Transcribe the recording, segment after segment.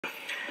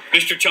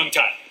Mr. Chung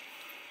Tai,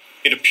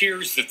 it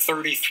appears that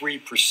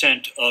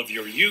 33% of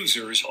your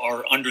users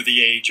are under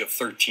the age of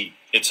 13.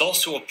 It's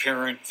also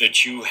apparent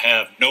that you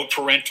have no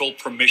parental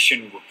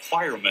permission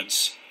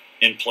requirements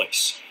in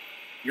place.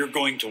 You're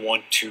going to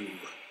want to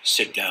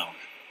sit down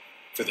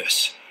for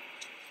this.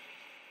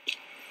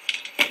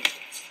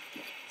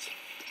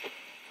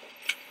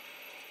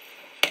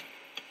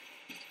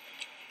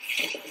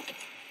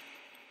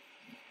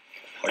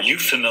 Are you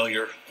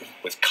familiar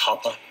with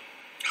COPPA?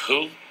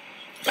 Who?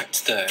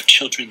 That's the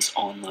Children's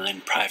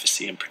Online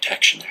Privacy and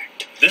Protection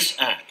Act. This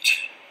act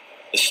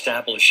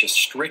establishes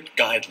strict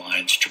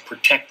guidelines to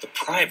protect the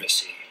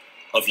privacy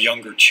of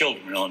younger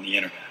children on the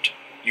internet.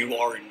 You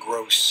are in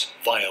gross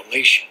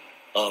violation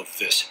of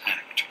this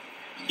act.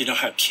 You know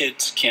how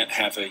kids can't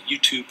have a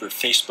YouTube or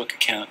Facebook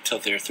account till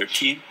they're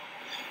 13?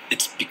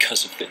 It's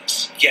because of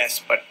this.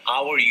 Yes, but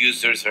our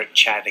users are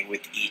chatting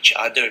with each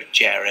other,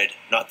 Jared,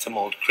 not some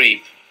old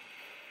creep.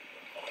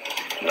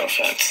 No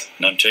offense.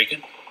 None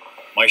taken.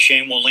 My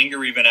shame will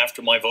linger even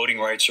after my voting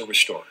rights are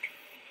restored.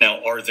 Now,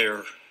 are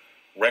there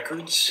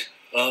records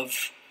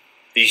of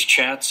these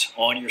chats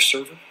on your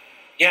server?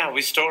 Yeah,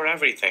 we store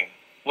everything.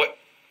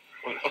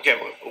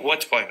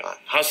 What's going on?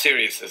 How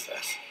serious is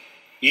this?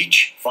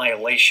 Each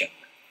violation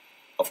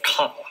of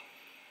COPPA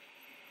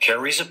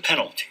carries a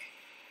penalty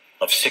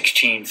of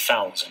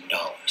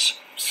 $16,000.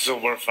 So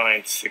we're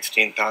fined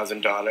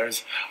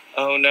 $16,000?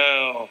 Oh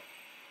no.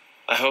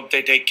 I hope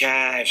they take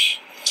cash.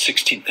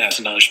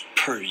 $16,000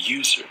 per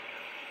user.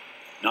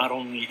 Not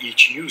only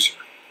each user,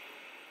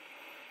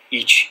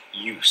 each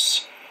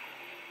use.